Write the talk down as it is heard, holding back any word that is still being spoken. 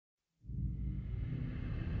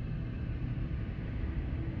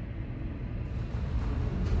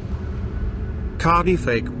Cardi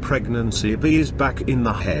fake pregnancy bee is back in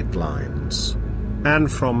the headlines.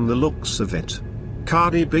 And from the looks of it,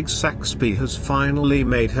 Cardi Big Saxby has finally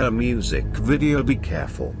made her music video Be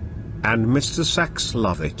Careful. And Mr. Sax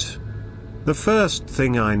love it. The first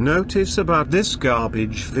thing I notice about this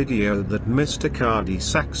garbage video that Mr. Cardi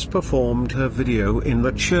Sax performed her video in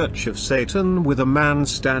the Church of Satan with a man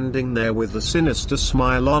standing there with a sinister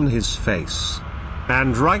smile on his face.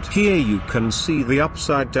 And right here you can see the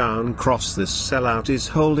upside down cross this sellout is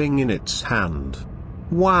holding in its hand.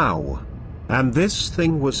 Wow! And this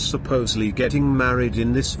thing was supposedly getting married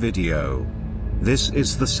in this video. This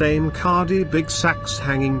is the same Cardi Big Sax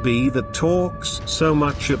hanging bee that talks so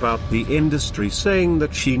much about the industry saying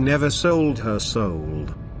that she never sold her soul.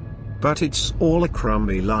 But it's all a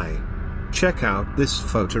crummy lie. Check out this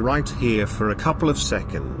photo right here for a couple of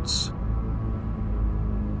seconds.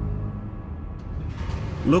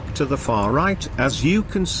 Look to the far right as you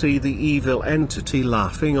can see the evil entity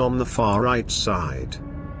laughing on the far right side.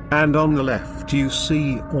 And on the left you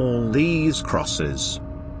see all these crosses.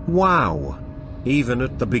 Wow! Even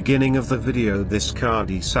at the beginning of the video this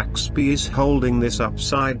Cardi Saxby is holding this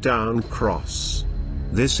upside down cross.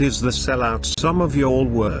 This is the sellout some of y'all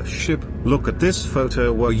worship. Look at this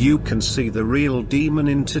photo where you can see the real demon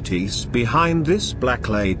entities behind this black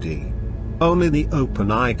lady. Only the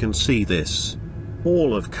open eye can see this.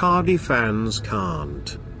 All of Cardi fans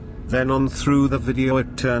can't. Then on through the video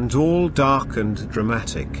it turned all dark and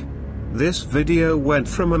dramatic. This video went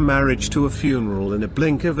from a marriage to a funeral in a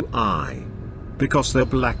blink of an eye. Because the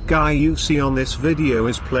black guy you see on this video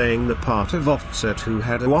is playing the part of Offset who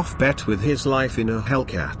had a off bet with his life in a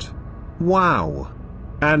Hellcat. Wow!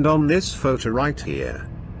 And on this photo right here,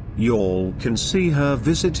 y'all can see her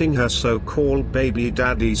visiting her so-called baby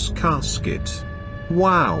daddy's casket.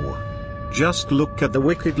 Wow! Just look at the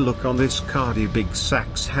wicked look on this Cardi Big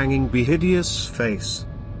Sax hanging bee hideous face.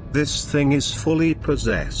 This thing is fully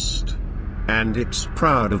possessed. And it's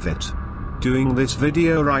proud of it. Doing this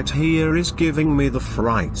video right here is giving me the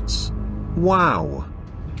frights. Wow!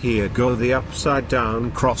 Here go the upside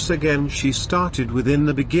down cross again she started within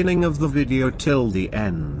the beginning of the video till the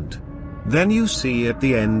end. Then you see at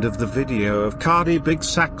the end of the video of Cardi Big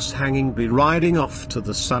Sax hanging bee riding off to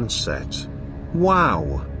the sunset.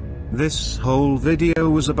 Wow! This whole video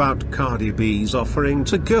was about Cardi B's offering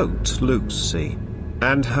to Goat Lucy.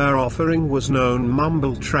 And her offering was known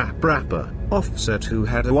mumble trap rapper, Offset who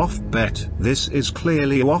had a off bet. This is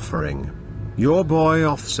clearly a offering. Your boy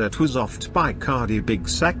Offset was offed by Cardi Big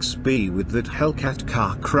Saxby with that Hellcat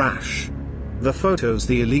car crash. The photos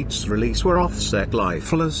the elites release were Offset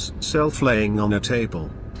lifeless, self-laying on a table.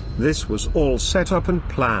 This was all set up and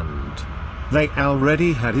planned. They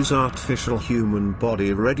already had his artificial human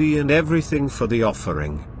body ready and everything for the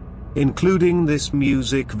offering. Including this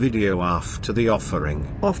music video after the offering.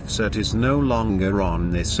 Offset is no longer on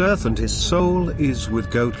this earth and his soul is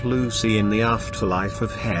with Goat Lucy in the afterlife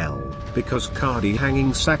of hell, because Cardi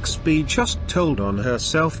hanging Saxby just told on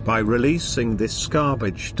herself by releasing this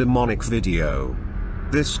garbage demonic video.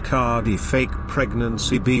 This Cardi fake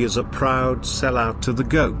pregnancy bee is a proud sellout to the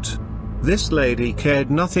goat. This lady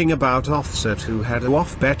cared nothing about Offset who had a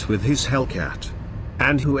off bet with his Hellcat.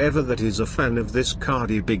 And whoever that is a fan of this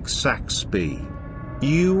Cardi Big Saxby,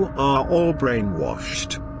 you are all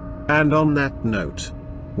brainwashed. And on that note,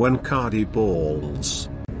 when Cardi Balls,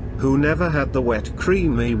 who never had the wet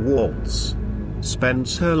creamy waltz,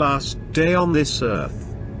 spends her last day on this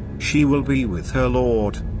earth, she will be with her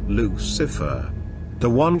Lord, Lucifer,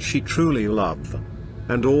 the one she truly loved,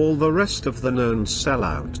 and all the rest of the known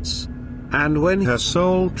sellouts. And when her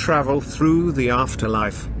soul travel through the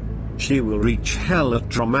afterlife, she will reach hell at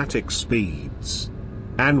dramatic speeds.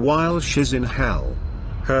 And while she's in hell,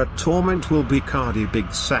 her torment will be Cardi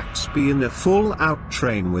Big Saxby in a full-out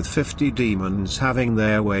train with 50 demons having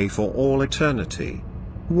their way for all eternity.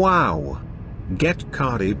 Wow! Get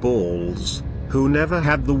Cardi Balls, who never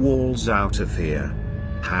had the walls out of here.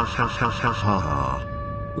 Ha ha ha ha ha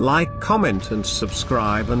ha. Like, comment and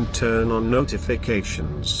subscribe and turn on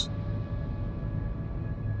notifications.